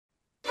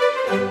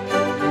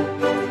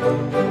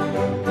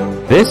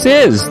This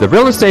is the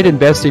Real Estate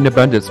Investing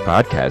Abundance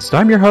Podcast.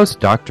 I'm your host,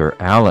 Dr.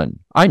 Allen.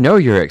 I know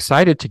you're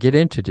excited to get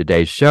into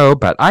today's show,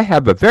 but I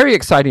have a very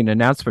exciting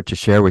announcement to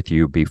share with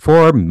you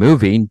before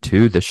moving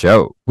to the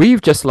show.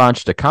 We've just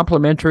launched a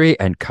complimentary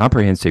and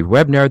comprehensive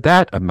webinar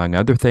that, among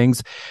other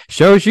things,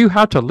 shows you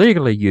how to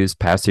legally use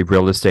passive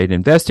real estate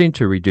investing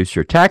to reduce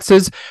your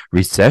taxes,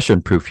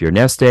 recession-proof your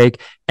nest egg,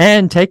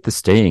 and take the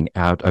sting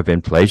out of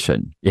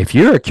inflation. If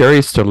you are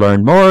curious to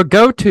learn more,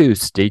 go to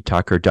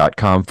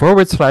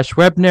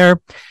stevetalker.com/webinar.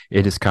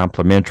 It is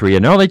complimentary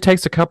and only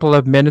takes a couple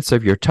of minutes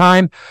of your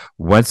time.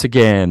 Once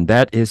again,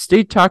 that is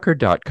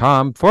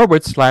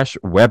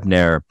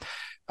stevetalker.com/webinar.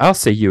 I'll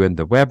see you in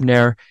the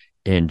webinar.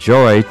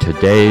 Enjoy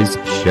today's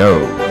show.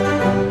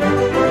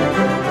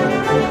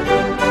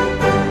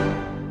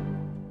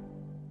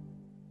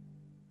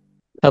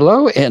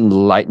 Hello,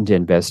 enlightened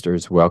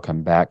investors.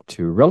 Welcome back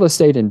to Real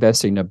Estate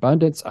Investing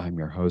Abundance. I'm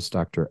your host,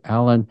 Dr.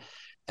 Allen.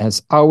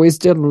 As always,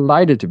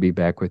 delighted to be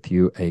back with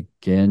you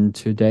again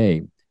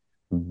today.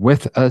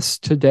 With us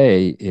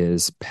today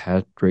is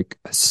Patrick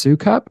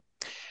Soukup,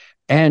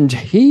 and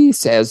he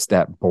says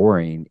that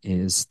boring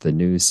is the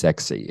new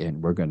sexy,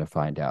 and we're going to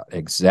find out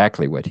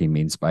exactly what he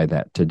means by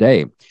that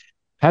today.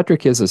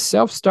 Patrick is a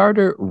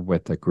self-starter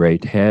with a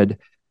great head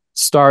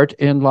start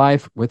in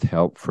life with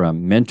help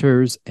from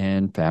mentors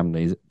and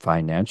families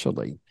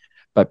financially.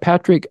 But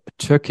Patrick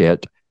took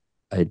it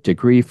a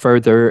degree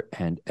further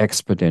and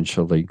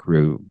exponentially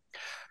grew.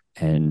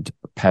 And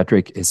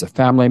Patrick is a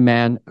family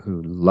man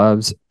who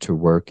loves to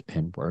work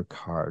and work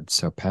hard.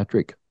 So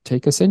Patrick,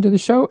 take us into the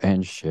show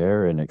and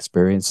share an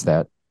experience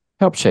that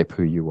helped shape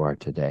who you are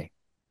today.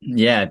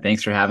 Yeah,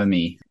 thanks for having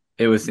me.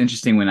 It was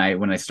interesting when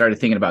I started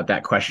thinking about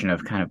that question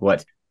of kind of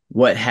what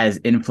has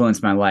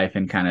influenced my life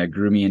and kind of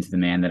grew me into the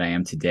man that I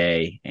am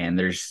today. And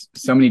there's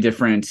so many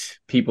different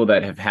people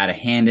that have had a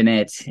hand in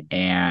it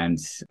and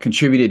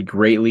contributed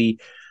greatly.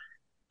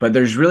 But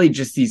there's really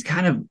just these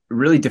kind of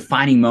really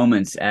defining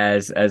moments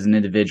as an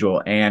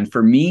individual. And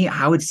for me,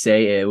 I would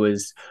say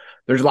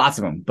there's lots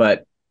of them.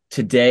 But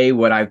today,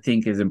 what I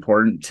think is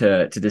important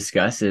to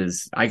discuss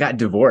is I got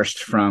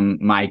divorced from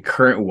my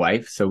current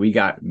wife. So we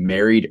got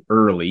married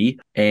early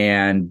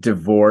and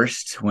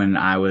divorced when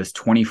I was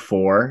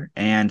 24.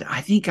 And I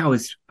think I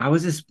was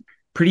this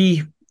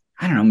pretty,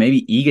 I don't know,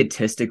 maybe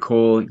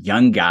egotistical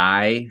young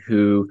guy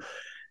who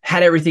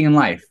had everything in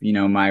life. You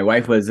know, my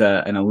wife was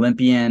an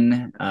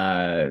Olympian,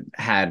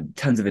 had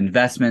tons of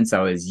investments.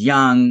 I was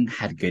young,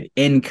 had good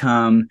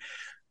income,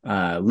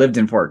 lived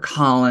in Fort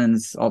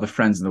Collins, all the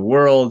friends in the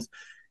world.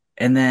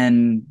 And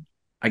then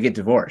I get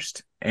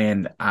divorced,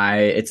 and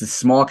it's a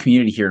small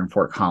community here in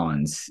Fort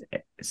Collins.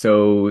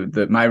 So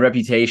my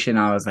reputation,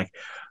 I was like,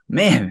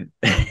 man,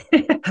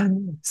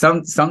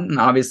 something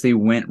obviously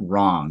went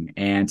wrong,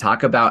 and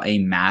talk about a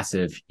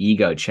massive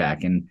ego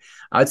check. And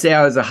I would say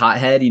I was a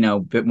hothead,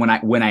 but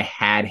when I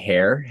had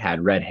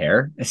red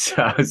hair.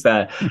 So I was,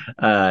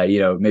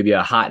 maybe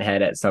a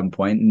hothead at some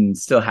point, and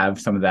still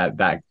have some of that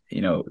back,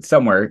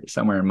 somewhere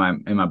in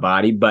my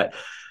body. But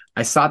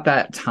I sought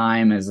that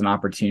time as an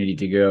opportunity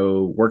to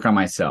go work on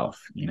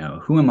myself.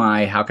 Who am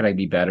I? How could I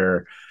be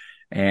better?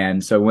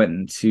 And so I went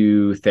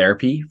into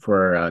therapy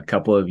for a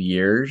couple of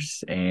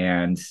years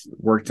and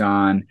worked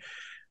on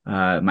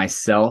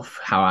myself,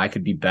 how I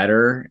could be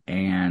better.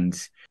 And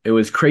it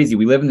was crazy.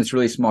 We live in this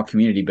really small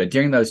community, but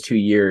during those 2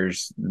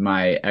 years,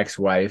 my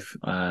ex-wife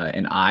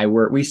and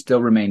we still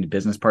remained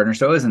business partners.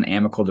 So it was an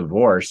amicable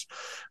divorce,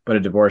 but a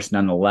divorce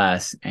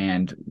nonetheless.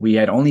 And we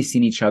had only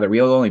seen each other. We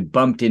had only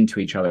bumped into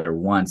each other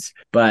once,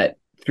 but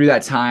through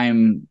that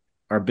time,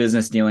 our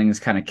business dealings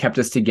kind of kept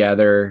us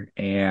together.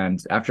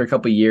 And after a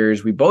couple of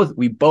years, we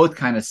both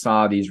kind of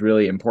saw these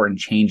really important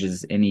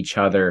changes in each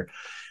other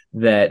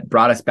that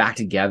brought us back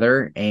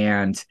together.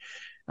 And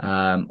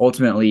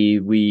ultimately,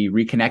 we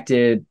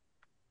reconnected,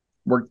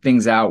 worked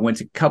things out, went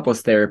to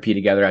couples therapy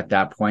together at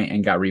that point,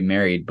 and got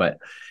remarried. But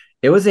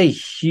it was a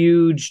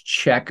huge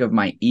check of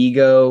my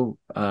ego,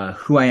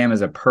 who I am as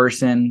a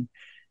person.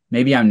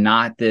 Maybe I'm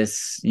not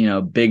this,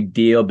 big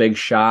deal, big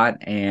shot,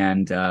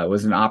 and it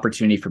was an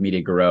opportunity for me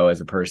to grow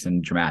as a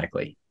person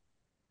dramatically.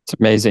 It's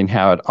amazing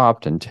how it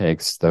often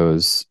takes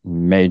those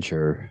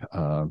major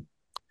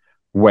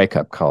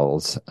wake-up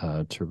calls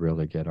to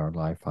really get our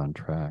life on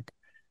track.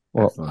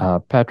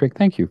 Well, Patrick,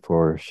 thank you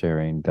for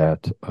sharing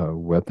that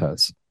with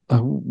us.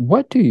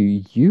 What do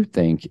you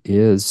think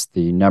is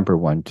the number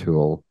one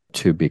tool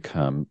to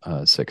become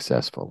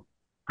successful?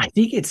 I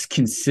think it's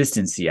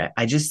consistency.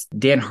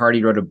 Dan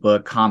Hardy wrote a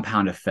book,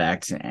 Compound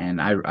Effect,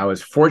 and I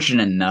was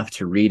fortunate enough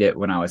to read it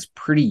when I was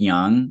pretty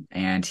young.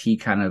 And he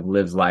kind of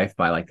lives life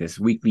by like this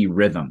weekly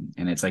rhythm.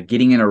 And it's like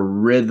getting in a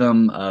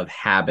rhythm of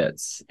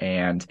habits.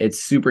 And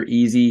it's super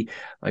easy.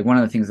 Like one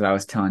of the things that I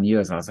was telling you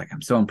is I was like,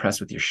 I'm so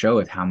impressed with your show,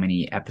 with how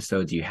many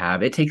episodes you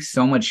have. It takes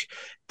so much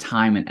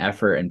time and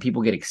effort, and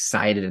people get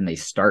excited and they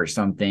start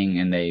something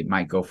and they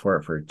might go for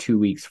it for 2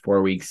 weeks,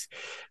 4 weeks,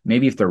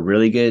 maybe if they're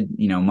really good,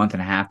 month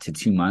and a half to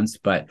 2 months.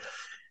 But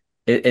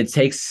it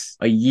takes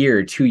a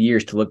year, 2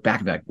 years to look back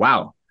and be like,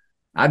 wow,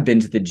 I've been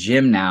to the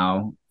gym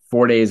now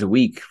 4 days a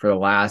week for the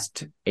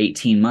last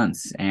 18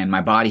 months, and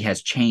my body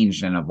has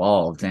changed and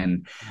evolved,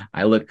 and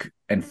I look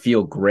and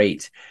feel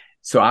great.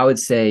 So I would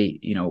say,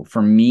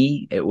 for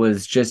me, it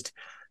was just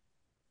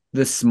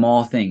the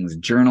small things: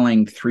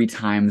 journaling 3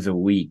 times a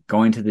week,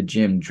 going to the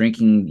gym,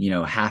 drinking,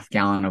 half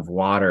gallon of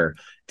water,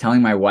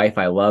 telling my wife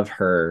I love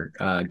her,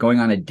 going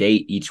on a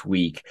date each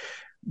week.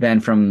 Then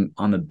from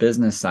on the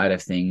business side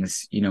of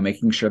things,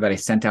 making sure that I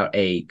sent out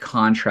a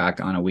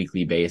contract on a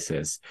weekly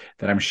basis,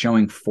 that I'm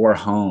showing 4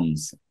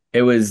 homes.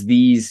 It was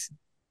these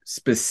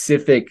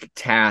specific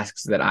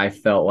tasks that I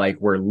felt like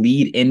were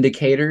lead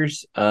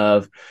indicators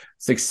of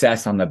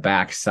success on the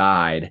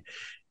backside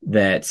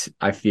that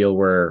I feel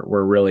were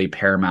really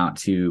paramount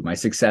to my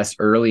success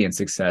early and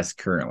success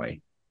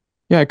currently.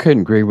 Yeah, I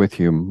couldn't agree with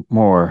you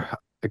more.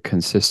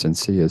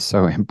 Consistency is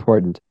so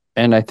important.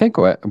 And I think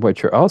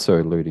what you're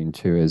also alluding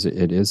to is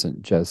it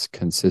isn't just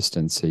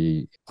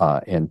consistency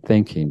in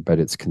thinking, but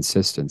it's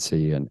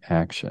consistency in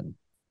action.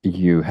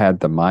 You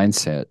had the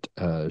mindset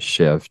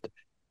shift,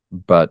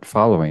 but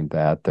following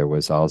that, there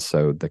was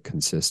also the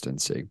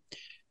consistency.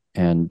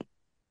 And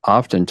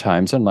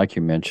oftentimes, and like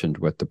you mentioned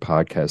with the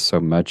podcast,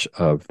 so much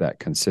of that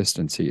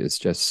consistency is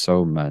just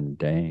so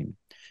mundane.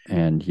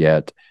 And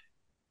yet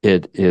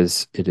it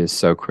is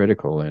so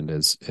critical. And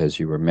as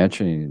you were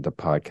mentioning the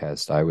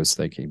podcast, I was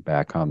thinking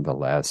back on the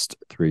last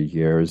 3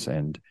 years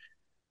and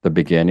the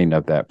beginning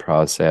of that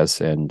process,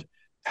 and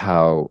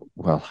how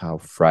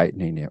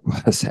frightening it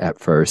was at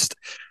first.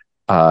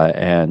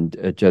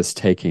 And just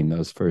taking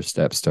those first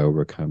steps to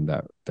overcome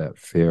that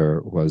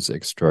fear was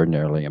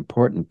extraordinarily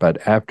important.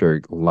 But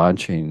after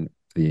launching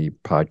the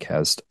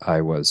podcast, I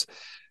was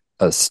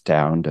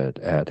astounded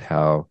at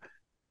how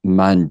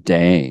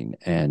mundane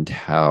and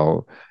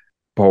how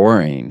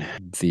boring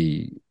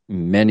the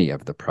many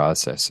of the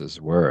processes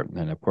were.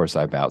 And of course,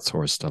 I've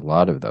outsourced a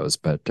lot of those,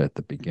 but at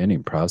the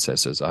beginning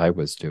processes, I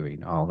was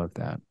doing all of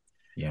that.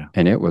 Yeah.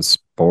 And it was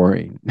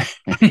boring.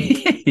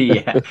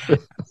 Yeah,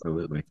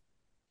 absolutely.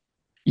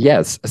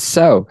 Yes.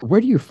 So,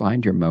 where do you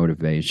find your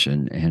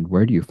motivation and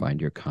where do you find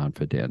your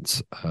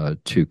confidence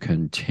to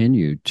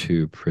continue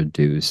to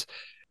produce,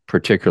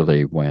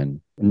 particularly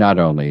when not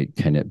only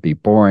can it be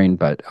boring,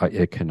 but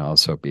it can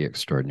also be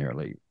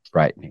extraordinarily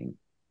frightening?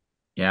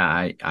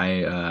 Yeah,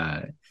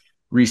 I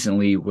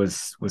recently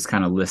was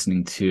kind of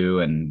listening to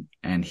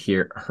and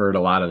heard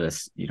a lot of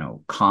this,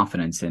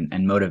 confidence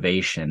and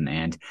motivation.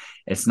 And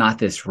it's not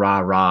this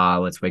rah,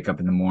 let's wake up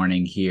in the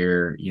morning,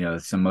 hear,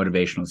 some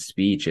motivational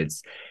speech.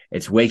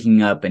 It's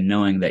waking up and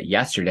knowing that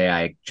yesterday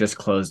I just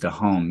closed a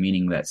home,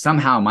 meaning that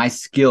somehow my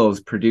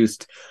skills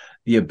produced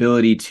the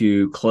ability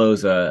to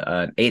close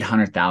an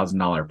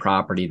 $800,000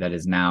 property that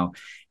is now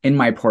in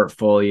my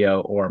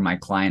portfolio, or my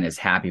client is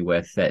happy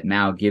with, that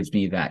now gives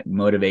me that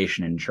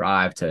motivation and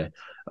drive to,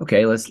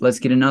 okay, let's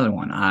get another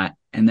one.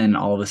 And then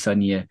all of a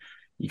sudden you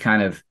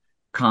kind of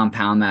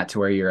compound that to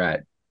where you're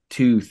at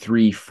 2,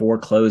 3,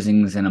 4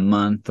 closings in a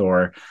month,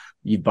 or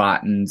you've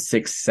bought in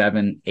 6,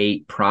 7,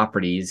 8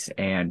 properties,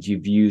 and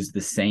you've used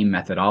the same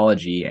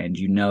methodology, and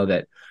you know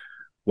that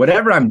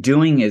whatever I'm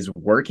doing is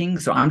working.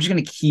 So I'm just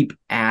going to keep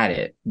at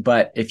it.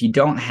 But if you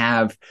don't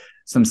have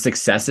some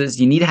successes,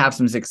 you need to have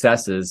some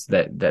successes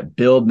that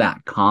build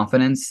that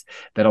confidence,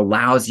 that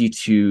allows you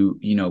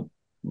to,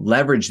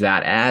 leverage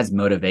that as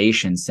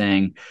motivation,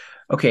 saying,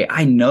 okay,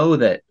 I know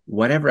that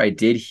whatever I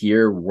did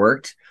here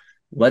worked.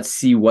 Let's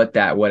see what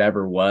that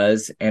whatever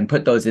was, and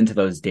put those into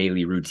those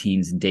daily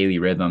routines and daily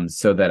rhythms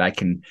so that I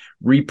can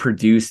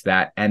reproduce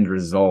that end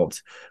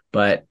result.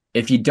 But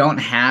if you don't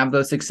have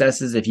those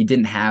successes, if you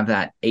didn't have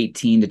that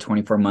 18 to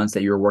 24 months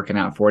that you were working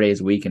out 4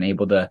 days a week and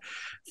able to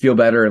feel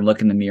better and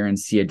look in the mirror and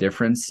see a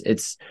difference,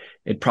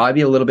 it'd probably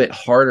be a little bit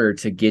harder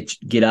to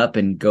get up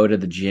and go to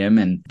the gym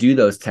and do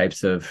those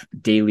types of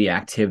daily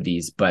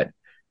activities. But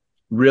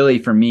really,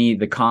 for me,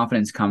 the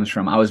confidence comes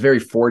from, I was very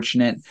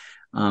fortunate.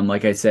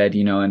 Like I said,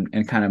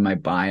 and kind of my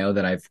bio,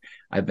 that I've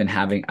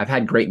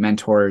had great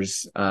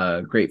mentors,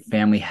 great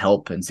family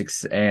help and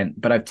success,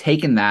 but I've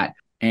taken that,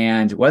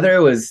 and whether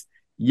it was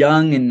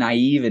young and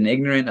naive and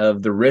ignorant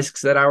of the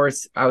risks that I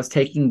was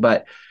taking,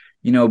 but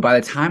by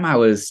the time I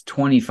was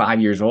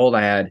 25 years old,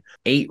 I had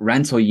 8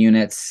 rental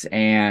units,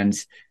 and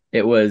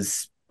it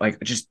was like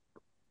just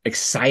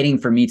exciting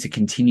for me to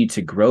continue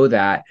to grow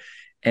that.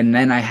 And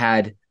then I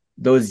had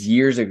those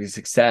years of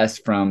success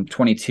from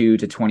 22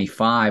 to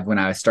 25 when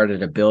I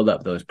started to build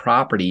up those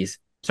properties,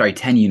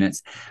 10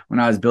 units, when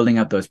I was building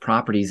up those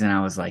properties. And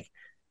I was like,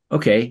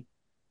 okay,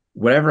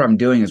 whatever I'm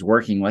doing is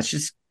working. Let's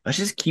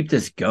just keep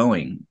this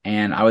going.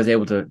 And I was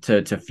able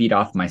to feed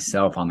off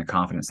myself on the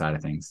confidence side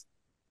of things.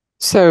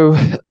 So,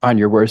 on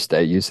your worst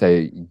day, you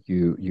say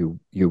you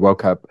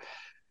woke up,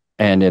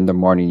 and in the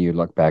morning you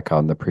look back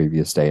on the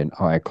previous day, and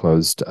I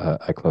closed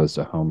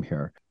a home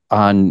here.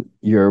 On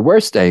your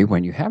worst day,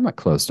 when you haven't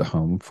closed a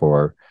home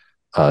for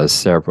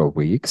several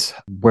weeks,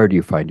 where do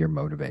you find your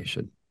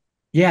motivation?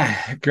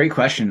 Yeah, great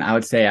question. I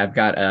would say I've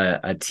got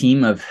a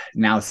team of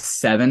now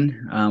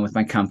 7 with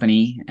my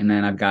company, and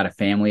then I've got a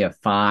family of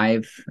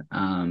 5.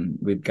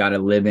 We've got a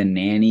live-in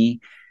nanny.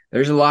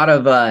 there's a lot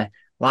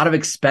of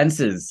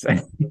expenses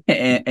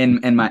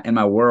in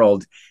my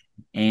world,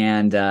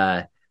 and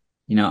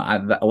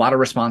I've a lot of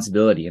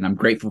responsibility, and I'm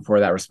grateful for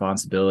that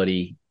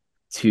responsibility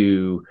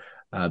to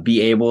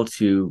be able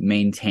to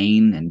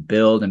maintain and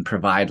build and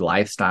provide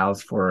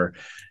lifestyles for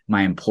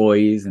my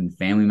employees and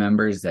family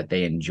members that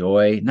they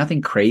enjoy.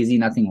 Nothing crazy,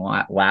 nothing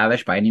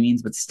lavish by any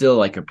means, but still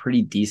like a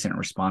pretty decent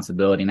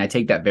responsibility. And I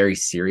take that very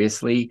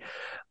seriously.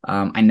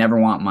 I never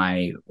want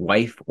my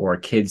wife or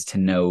kids to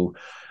know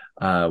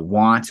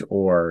want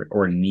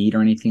or need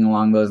or anything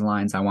along those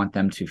lines. I want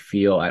them to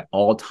feel at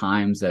all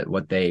times that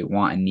what they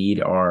want and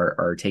need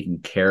are taken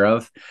care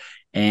of.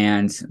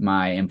 And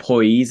my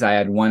employees, I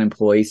had one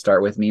employee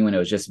start with me when it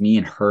was just me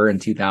and her in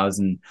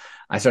 2000.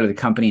 I started the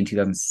company in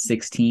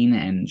 2016,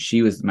 and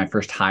she was my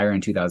first hire in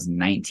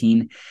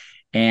 2019.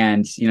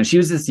 And, she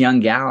was this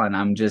young gal, and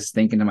I'm just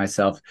thinking to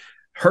myself,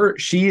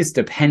 she is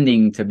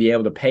depending to be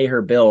able to pay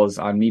her bills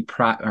on me,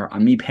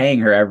 on me paying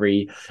her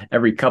every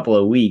couple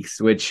of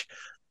weeks, which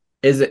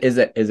is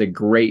a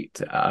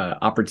great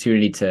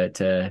opportunity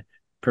to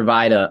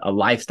provide a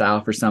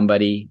lifestyle for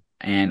somebody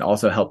and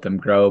also help them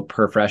grow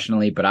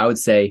professionally. But I would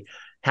say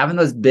having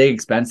those big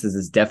expenses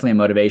is definitely a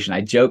motivation.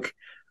 I joke,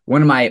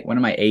 one of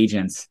my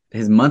agents,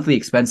 his monthly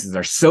expenses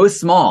are so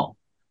small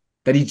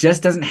that he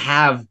just doesn't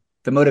have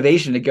the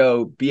motivation to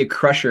go be a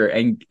crusher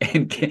and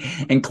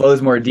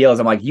close more deals.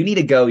 I'm like, you need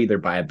to go either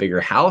buy a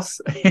bigger house,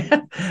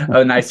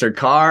 a nicer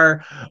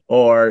car,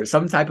 or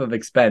some type of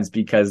expense,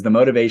 because the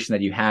motivation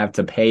that you have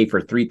to pay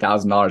for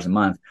 $3,000 a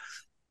month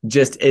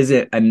just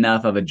isn't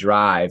enough of a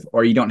drive,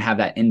 or you don't have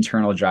that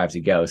internal drive to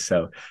go.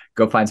 So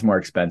go find some more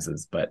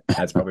expenses, but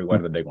that's probably one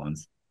of the big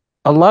ones.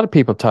 A lot of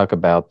people talk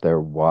about their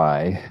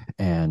why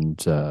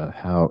and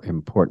how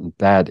important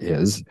that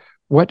is.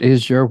 What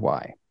is your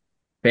why?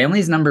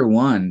 Family's number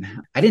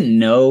one. I didn't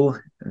know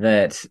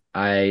that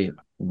I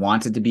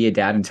wanted to be a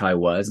dad until I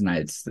was, and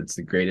it's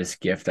the greatest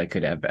gift I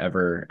could have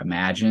ever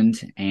imagined.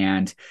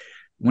 And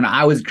when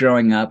I was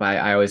growing up,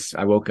 I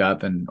woke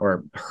up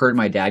or heard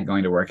my dad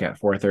going to work at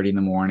 4:30 in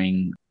the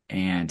morning,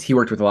 and he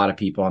worked with a lot of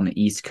people on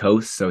the East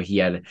Coast. So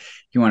he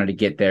wanted to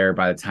get there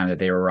by the time that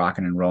they were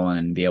rocking and rolling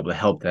and be able to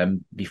help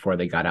them before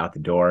they got out the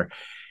door.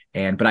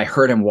 But I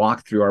heard him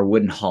walk through our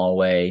wooden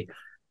hallway,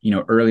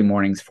 early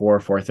mornings,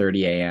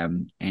 4:30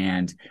 a.m.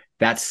 And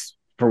that's,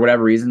 for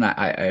whatever reason,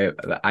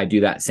 I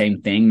do that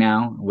same thing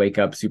now. Wake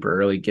up super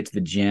early, get to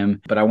the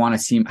gym, but I want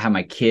to have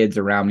my kids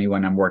around me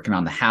when I'm working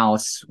on the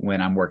house,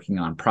 when I'm working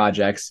on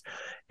projects,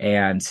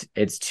 and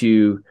it's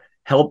to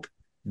help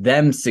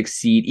them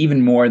succeed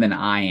even more than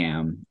I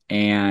am.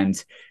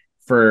 And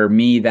for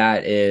me,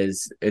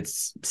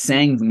 it's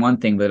saying one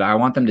thing, but I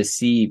want them to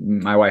see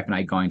my wife and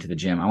I going to the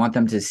gym. I want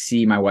them to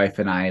see my wife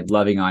and I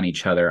loving on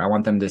each other. I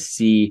want them to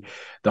see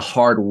the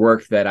hard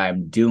work that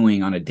I'm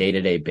doing on a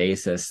day-to-day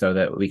basis so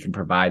that we can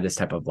provide this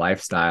type of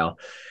lifestyle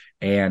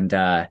and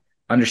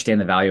understand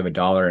the value of a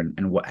dollar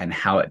and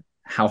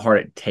how hard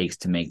it takes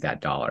to make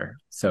that dollar.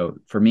 So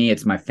for me,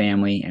 it's my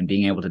family and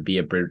being able to be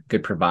a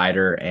good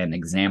provider and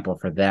example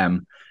for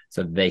them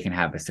so that they can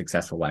have a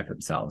successful life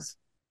themselves.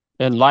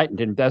 Enlightened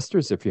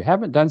investors, if you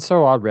haven't done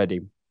so already,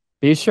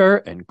 be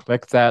sure and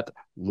click that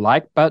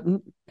like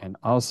button and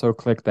also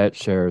click that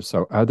share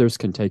so others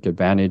can take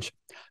advantage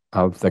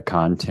of the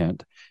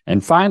content.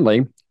 And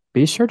finally,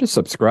 be sure to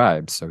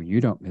subscribe so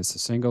you don't miss a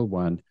single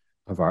one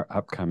of our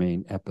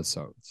upcoming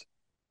episodes.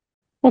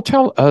 Well,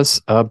 tell us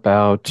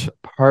about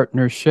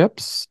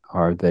partnerships.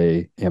 Are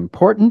they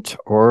important,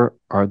 or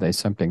are they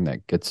something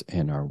that gets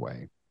in our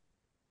way?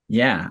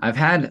 Yeah, I've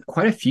had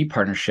quite a few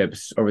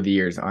partnerships over the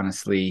years,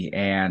 honestly,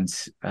 and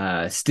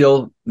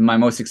still my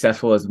most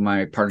successful is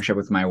my partnership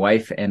with my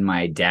wife and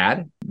my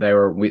dad.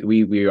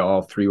 We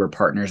all three were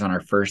partners on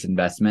our first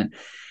investment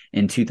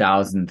in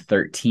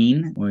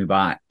 2013 when we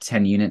bought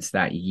 10 units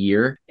that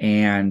year.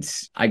 And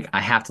I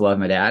have to love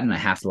my dad and I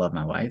have to love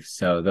my wife.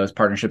 So those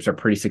partnerships are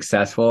pretty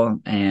successful,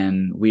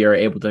 and we are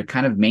able to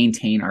kind of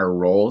maintain our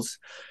roles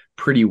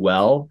pretty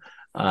well.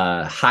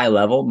 High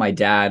level, my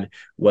dad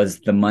was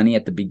the money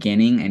at the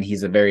beginning, and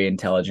he's a very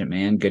intelligent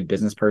man, good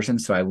business person.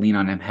 So I lean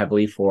on him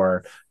heavily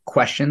for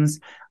questions.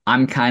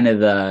 I'm kind of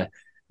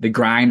the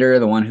grinder,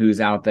 the one who's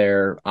out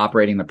there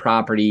operating the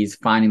properties,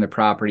 finding the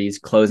properties,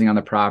 closing on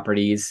the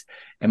properties.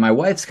 And my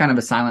wife's kind of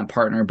a silent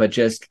partner, but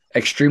just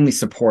extremely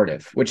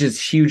supportive, which is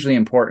hugely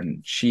important.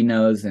 She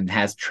knows and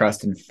has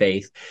trust and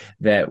faith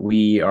that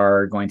we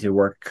are going to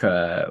work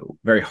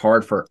very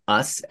hard for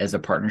us as a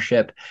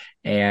partnership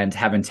and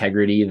have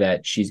integrity,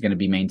 that she's going to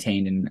be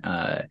maintained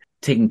and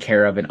taken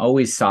care of and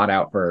always sought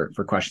out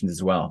for questions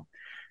as well.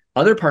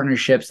 Other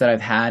partnerships that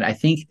I've had, I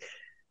think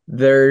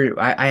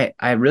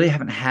I really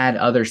haven't had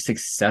other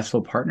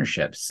successful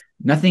partnerships.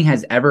 Nothing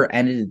has ever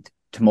ended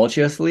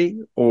tumultuously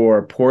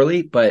or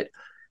poorly, but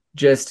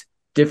just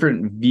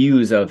different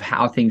views of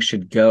how things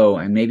should go,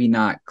 and maybe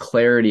not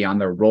clarity on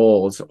the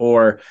roles.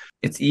 Or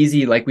it's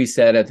easy, like we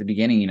said at the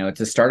beginning,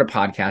 to start a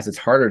podcast, it's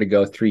harder to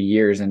go 3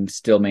 years and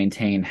still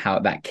maintain how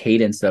that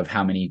cadence of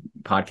how many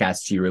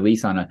podcasts you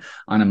release on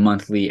a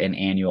monthly and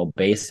annual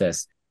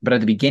basis. But at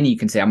the beginning, you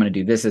can say, I'm going to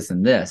do this, this,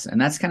 and this. And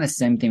that's kind of the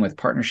same thing with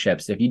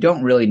partnerships. If you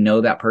don't really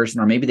know that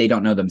person, or maybe they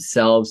don't know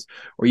themselves,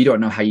 or you don't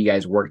know how you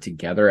guys work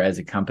together as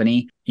a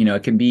company,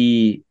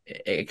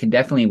 it can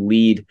definitely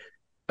lead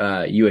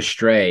you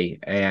astray.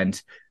 And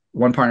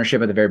one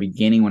partnership at the very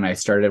beginning, when I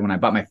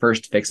bought my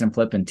first fix and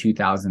flip in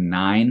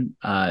 2009,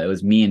 it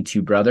was me and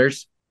two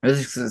brothers. It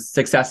was a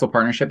successful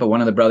partnership, but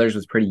one of the brothers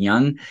was pretty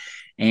young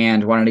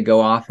and wanted to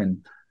go off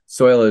and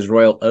soil his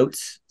royal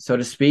oats, so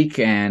to speak.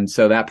 And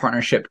so that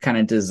partnership kind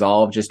of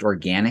dissolved just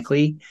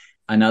organically.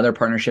 Another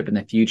partnership in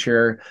the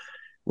future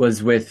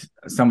was with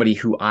somebody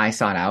who I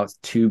sought out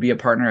to be a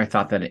partner. I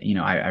thought that,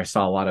 I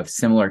saw a lot of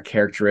similar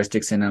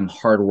characteristics in him: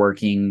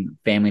 hardworking,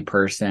 family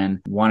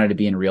person, wanted to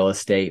be in real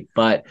estate,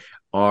 but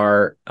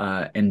our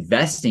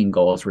investing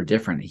goals were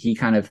different. He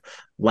kind of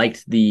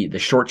liked the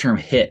short-term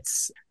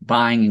hits,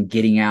 buying and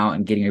getting out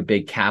and getting a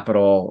big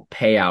capital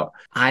payout.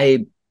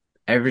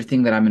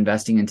 Everything that I'm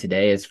investing in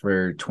today is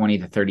for 20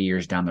 to 30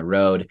 years down the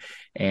road.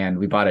 And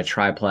we bought a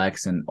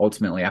triplex, and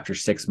ultimately after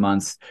 6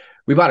 months,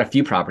 we bought a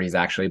few properties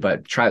actually,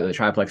 but the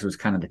triplex was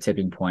kind of the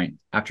tipping point.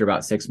 After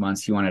about 6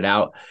 months, he wanted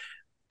out.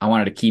 I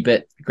wanted to keep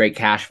it, great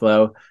cash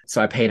flow. So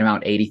I paid him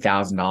out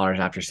 $80,000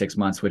 after 6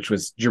 months, which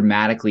was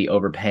dramatically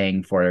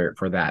overpaying for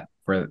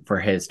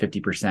his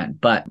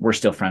 50%. But we're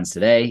still friends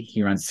today.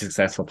 He runs a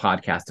successful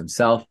podcast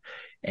himself.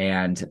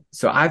 And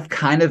so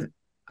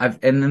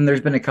and then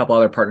there's been a couple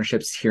other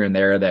partnerships here and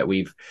there that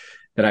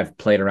I've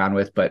played around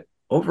with, but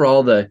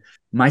overall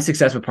my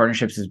success with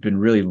partnerships has been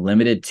really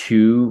limited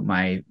to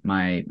my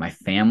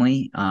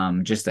family.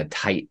 Just a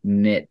tight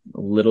knit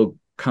little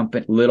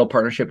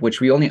partnership,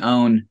 which we only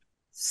own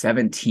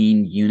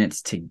 17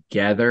 units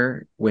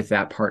together with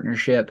that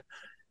partnership.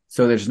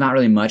 So there's not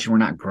really much, and we're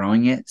not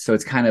growing it. So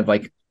it's kind of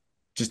like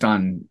just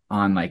on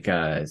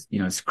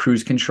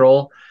cruise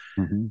control.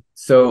 Mm-hmm.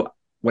 So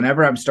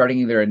whenever I'm starting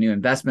either a new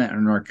investment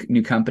or a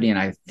new company, and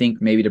I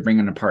think maybe to bring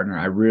in a partner,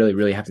 I really,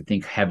 really have to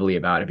think heavily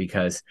about it,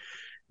 because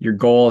your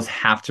goals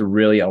have to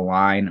really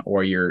align,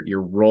 or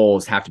your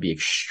roles have to be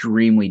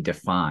extremely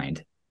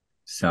defined.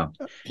 So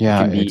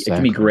it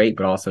can be great,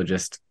 but also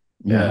just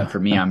for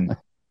me, I'm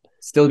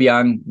still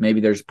young.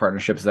 Maybe there's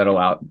partnerships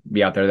that'll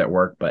be out there that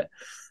work, but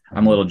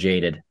I'm a little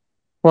jaded.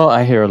 Well,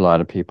 I hear a lot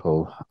of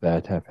people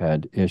that have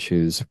had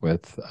issues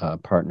with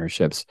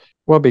partnerships.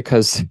 Well,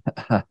 because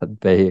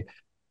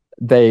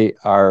they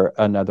are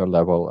another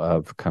level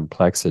of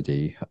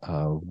complexity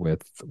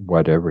with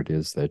whatever it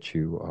is that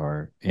you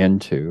are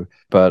into.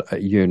 But,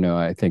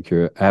 I think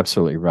you're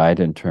absolutely right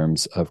in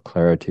terms of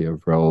clarity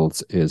of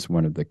roles is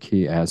one of the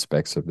key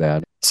aspects of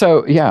that.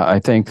 So, I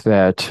think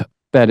that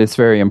is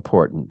very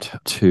important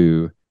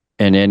in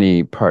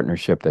any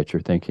partnership that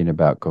you're thinking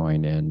about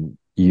going in.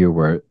 You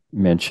were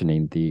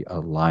mentioning the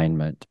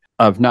alignment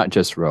of not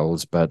just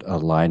roles, but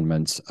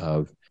alignments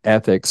of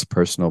ethics,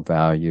 personal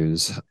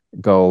values,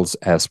 goals,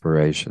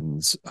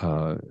 aspirations.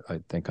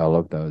 I think all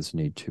of those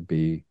need to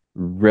be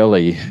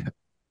really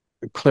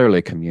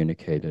clearly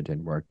communicated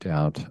and worked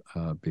out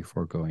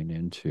before going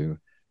into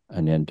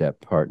an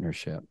in-depth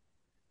partnership.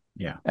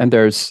 Yeah. And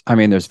there's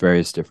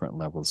various different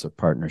levels of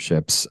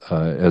partnerships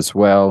as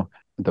well.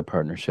 The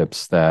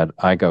partnerships that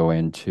I go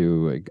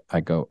into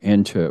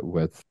it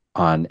with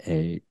on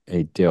a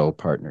deal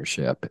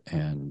partnership,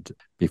 and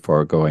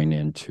before going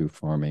into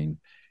forming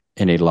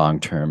any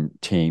long-term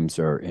teams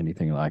or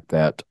anything like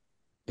that,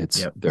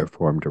 they're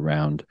formed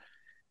around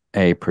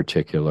a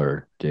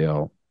particular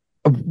deal.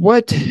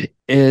 What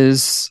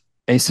is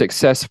a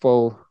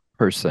successful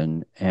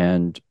person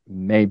and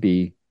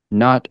maybe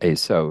not a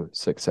so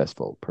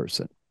successful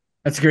person?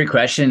 That's a great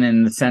question,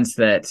 in the sense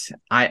that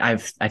I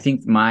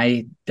think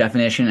my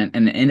definition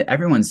and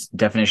everyone's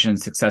definition of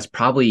success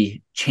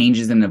probably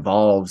changes and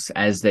evolves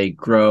as they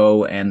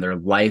grow and their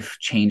life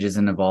changes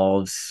and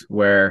evolves.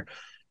 Where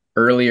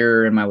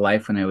earlier in my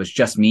life, when it was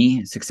just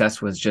me,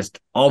 success was just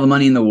all the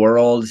money in the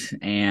world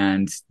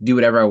and do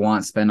whatever I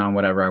want, spend on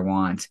whatever I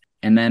want.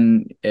 And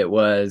then it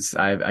was,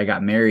 I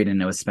got married, and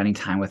it was spending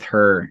time with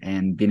her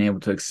and being able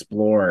to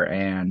explore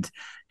and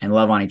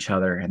love on each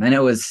other. And then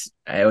it was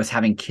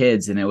having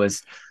kids, and it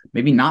was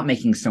maybe not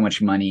making so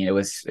much money. It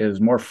was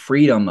more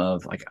freedom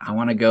of like, I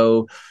want to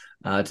go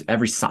to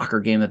every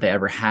soccer game that they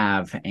ever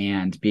have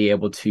and be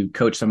able to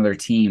coach some of their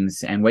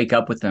teams and wake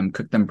up with them,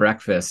 cook them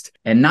breakfast,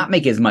 and not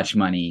make as much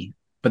money.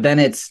 But then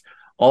it's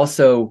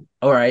also,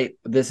 all right,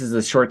 this is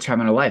a short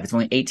time in our life. It's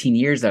only 18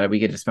 years that we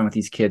get to spend with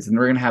these kids, and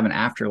we're going to have an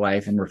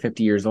afterlife, and we're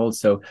 50 years old.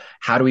 So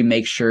how do we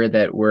make sure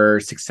that we're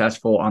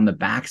successful on the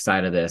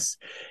backside of this?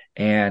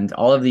 And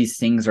all of these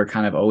things are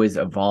kind of always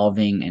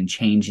evolving and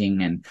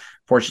changing. And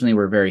fortunately,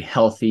 we're very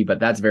healthy, but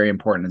that's very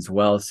important as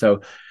well.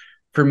 So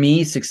for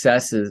me,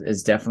 success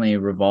is definitely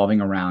revolving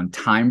around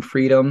time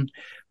freedom,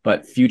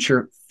 but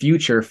future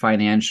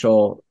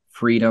financial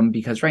freedom,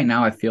 because right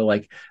now I feel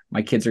like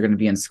my kids are going to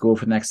be in school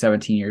for the next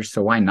 17 years.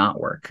 So why not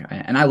work?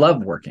 And I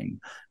love working,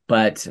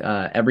 but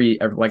every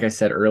like I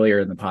said earlier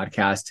in the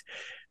podcast,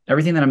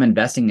 everything that I'm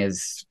investing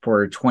is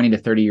for 20 to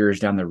 30 years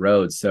down the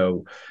road.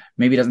 So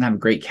maybe doesn't have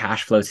great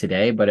cash flow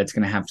today, but it's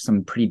going to have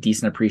some pretty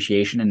decent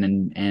appreciation. And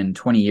then in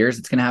 20 years,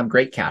 it's going to have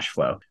great cash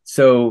flow.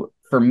 So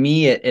for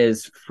me, it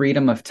is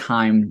freedom of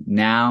time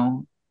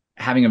now,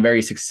 having a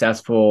very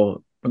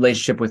successful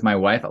relationship with my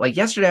wife. Like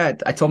yesterday,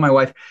 I told my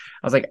wife,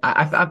 I was like,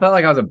 I felt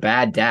like I was a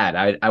bad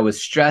dad. I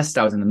was stressed.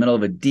 I was in the middle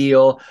of a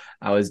deal.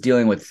 I was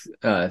dealing with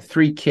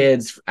 3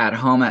 kids at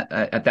home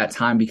at that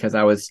time because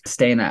I was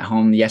staying at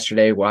home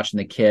yesterday watching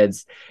the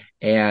kids.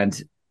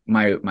 And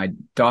my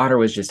daughter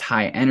was just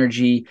high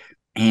energy.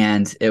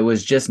 And it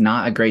was just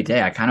not a great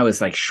day. I kind of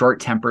was like short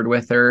tempered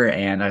with her.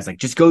 And I was like,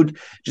 just go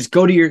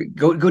do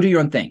your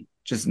own thing.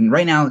 Just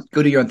right now,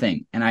 go do your own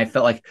thing. And I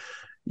felt like,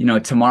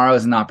 tomorrow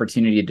is an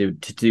opportunity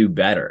to do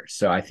better.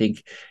 So I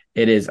think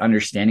it is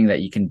understanding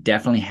that you can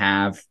definitely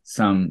have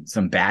some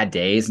bad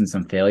days and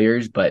some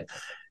failures, but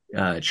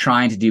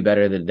trying to do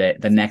better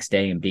the next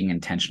day and being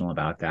intentional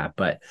about that.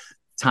 But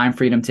time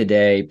freedom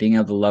today, being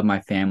able to love my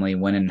family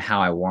when and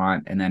how I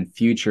want, and then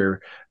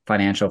future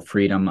financial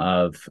freedom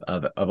of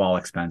all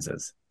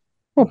expenses.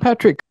 Well,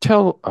 Patrick,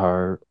 tell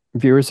our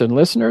viewers and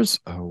listeners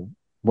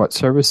what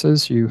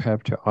services you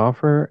have to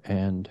offer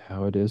and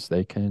how it is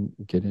they can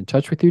get in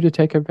touch with you to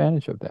take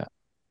advantage of that.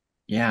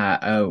 Yeah,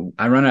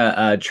 I run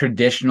a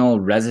traditional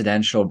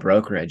residential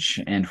brokerage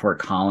in Fort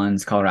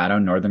Collins, Colorado,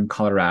 Northern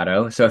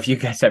Colorado. So if you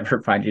guys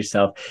ever find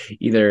yourself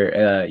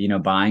either,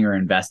 buying or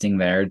investing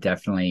there,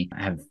 definitely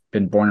have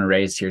been born and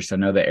raised here, so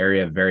know the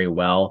area very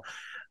well.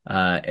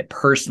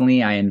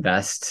 Personally, I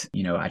invest,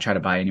 I try to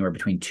buy anywhere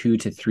between 2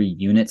 to 3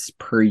 units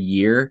per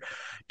year.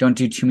 Don't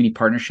do too many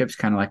partnerships,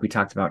 kind of like we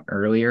talked about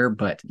earlier,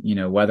 but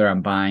whether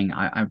I'm buying,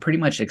 I'm pretty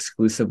much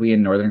exclusively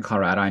in Northern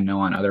Colorado. I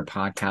know on other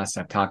podcasts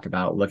I've talked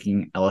about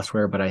looking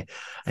elsewhere, but I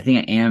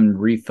think I am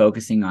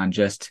refocusing on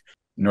just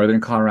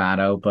Northern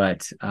Colorado.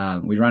 But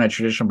we run a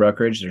traditional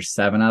brokerage. There's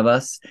 7 of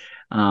us.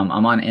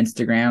 I'm on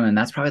Instagram, and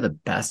that's probably the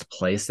best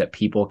place that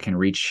people can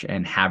reach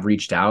and have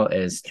reached out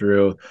is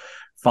through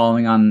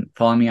following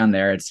me on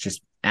there. It's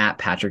just at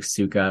Patrick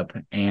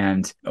Soukup,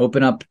 and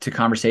open up to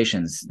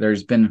conversations.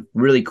 There's been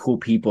really cool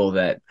people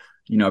that,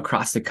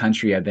 across the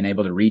country I've been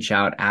able to reach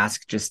out,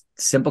 ask just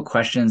simple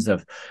questions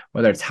of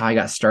whether it's how I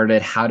got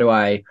started, how do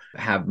I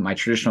have my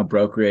traditional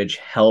brokerage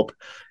help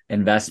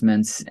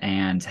investments,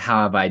 and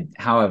how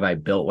have I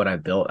built what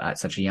I've built at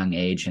such a young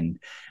age, and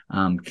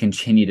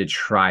continue to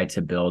try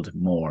to build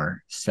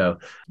more. So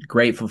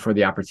grateful for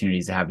the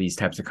opportunities to have these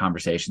types of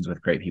conversations with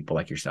great people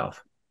like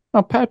yourself.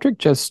 Now, Patrick,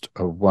 just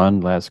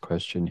one last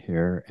question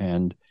here,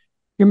 and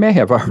you may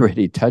have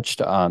already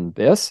touched on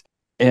this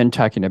in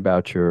talking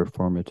about your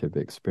formative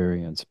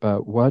experience,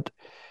 but what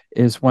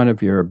is one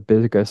of your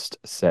biggest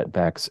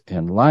setbacks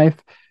in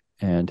life,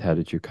 and how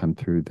did you come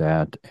through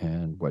that,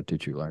 and what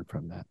did you learn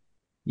from that?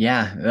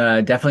 Yeah,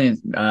 definitely.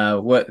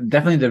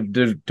 Definitely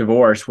the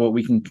divorce. Well,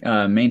 we can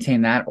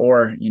maintain that,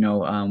 or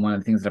one of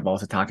the things that I've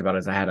also talked about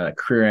is I had a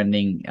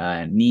career-ending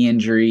knee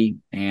injury,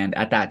 and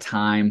at that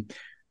time,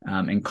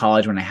 in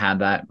college when I had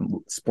that,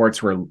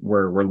 sports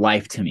were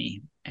life to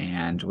me,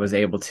 and was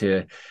able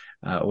to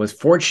was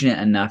fortunate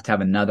enough to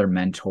have another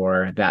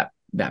mentor, that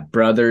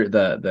brother,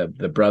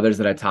 the brothers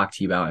that I talked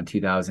to you about in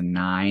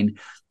 2009.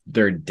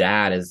 Their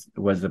dad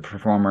was a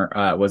former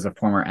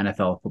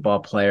NFL football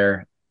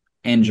player.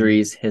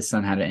 Injuries, his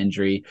son had an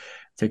injury,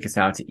 took us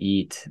out to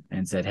eat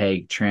and said,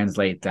 hey,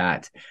 translate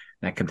that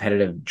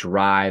competitive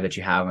drive that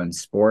you have in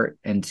sport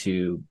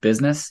into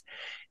business.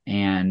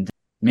 And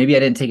maybe I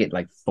didn't take it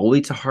like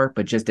fully to heart,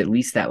 but just at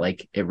least that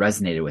it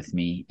resonated with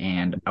me.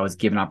 And I was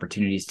given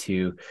opportunities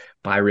to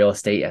buy real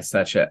estate as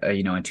such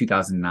in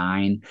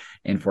 2009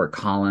 in Fort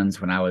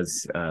Collins when I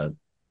was a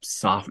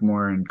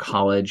sophomore in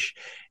college,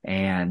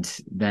 and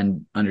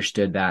then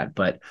understood that.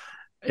 But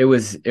it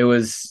was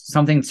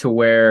something to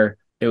where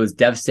it was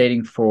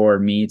devastating for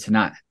me to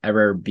not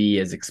ever be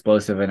as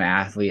explosive an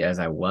athlete as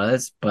I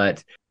was,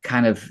 but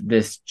kind of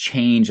this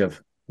change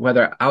of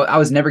whether I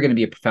was never going to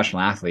be a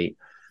professional athlete,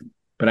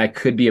 but I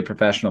could be a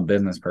professional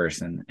business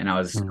person. And I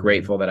was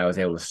grateful that I was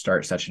able to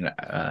start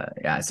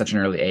at such an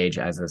early age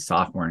as a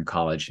sophomore in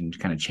college and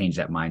kind of change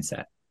that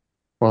mindset.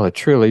 Well, it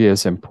truly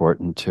is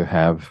important to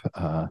have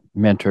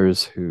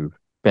mentors who've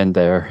been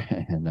there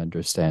and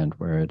understand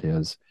where it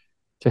is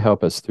to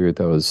help us through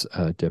those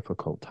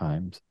difficult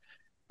times.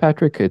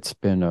 Patrick, it's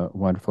been a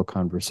wonderful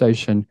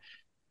conversation.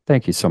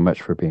 Thank you so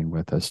much for being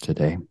with us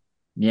today.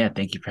 Yeah,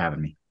 thank you for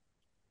having me.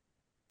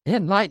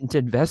 Enlightened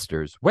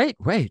investors, wait,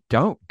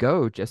 don't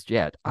go just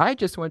yet. I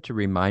just want to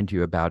remind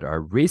you about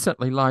our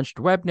recently launched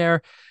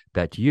webinar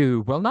that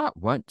you will not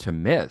want to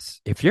miss.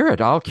 If you're at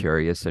all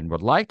curious and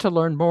would like to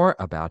learn more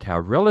about how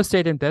real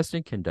estate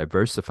investing can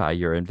diversify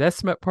your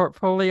investment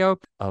portfolio,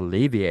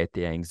 alleviate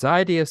the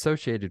anxiety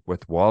associated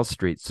with Wall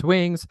Street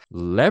swings,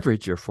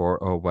 leverage your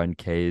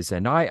 401ks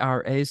and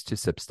IRAs to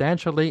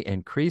substantially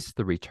increase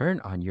the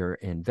return on your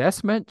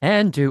investment,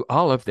 and do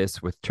all of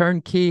this with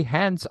turnkey,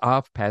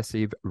 hands-off,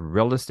 passive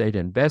real estate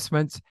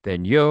investments,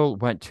 then you'll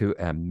want to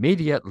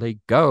immediately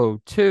go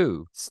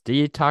to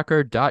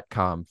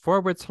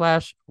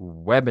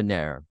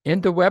stevetalker.com/webinar.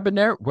 In the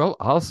webinar, we'll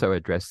also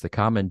address the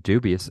common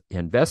dubious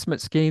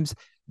investment schemes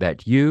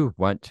that you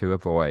want to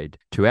avoid.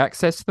 To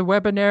access the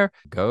webinar,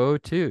 go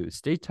to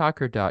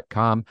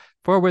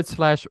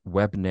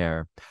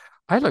stevetalker.com/webinar.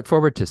 I look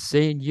forward to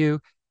seeing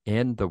you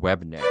in the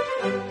webinar.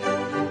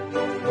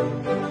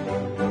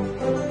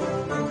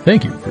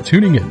 Thank you for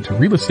tuning in to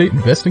Real Estate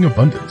Investing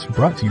Abundance,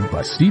 brought to you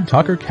by Steve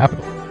Talker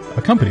Capital,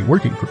 a company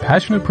working for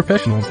passionate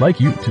professionals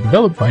like you to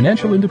develop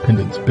financial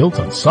independence built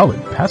on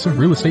solid, passive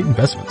real estate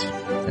investments.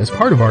 As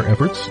part of our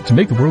efforts to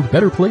make the world a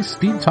better place,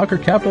 Steve Talker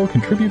Capital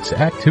contributes to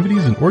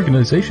activities and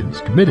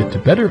organizations committed to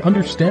better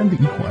understand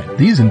the equine.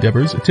 These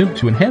endeavors attempt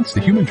to enhance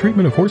the human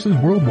treatment of horses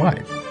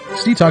worldwide.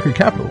 Steve Talker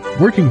Capital,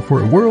 working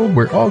for a world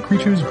where all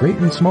creatures, great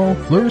and small,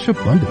 flourish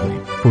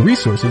abundantly. For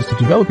resources to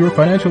develop your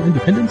financial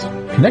independence,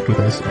 connect with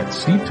us at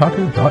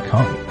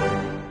stevetalker.com.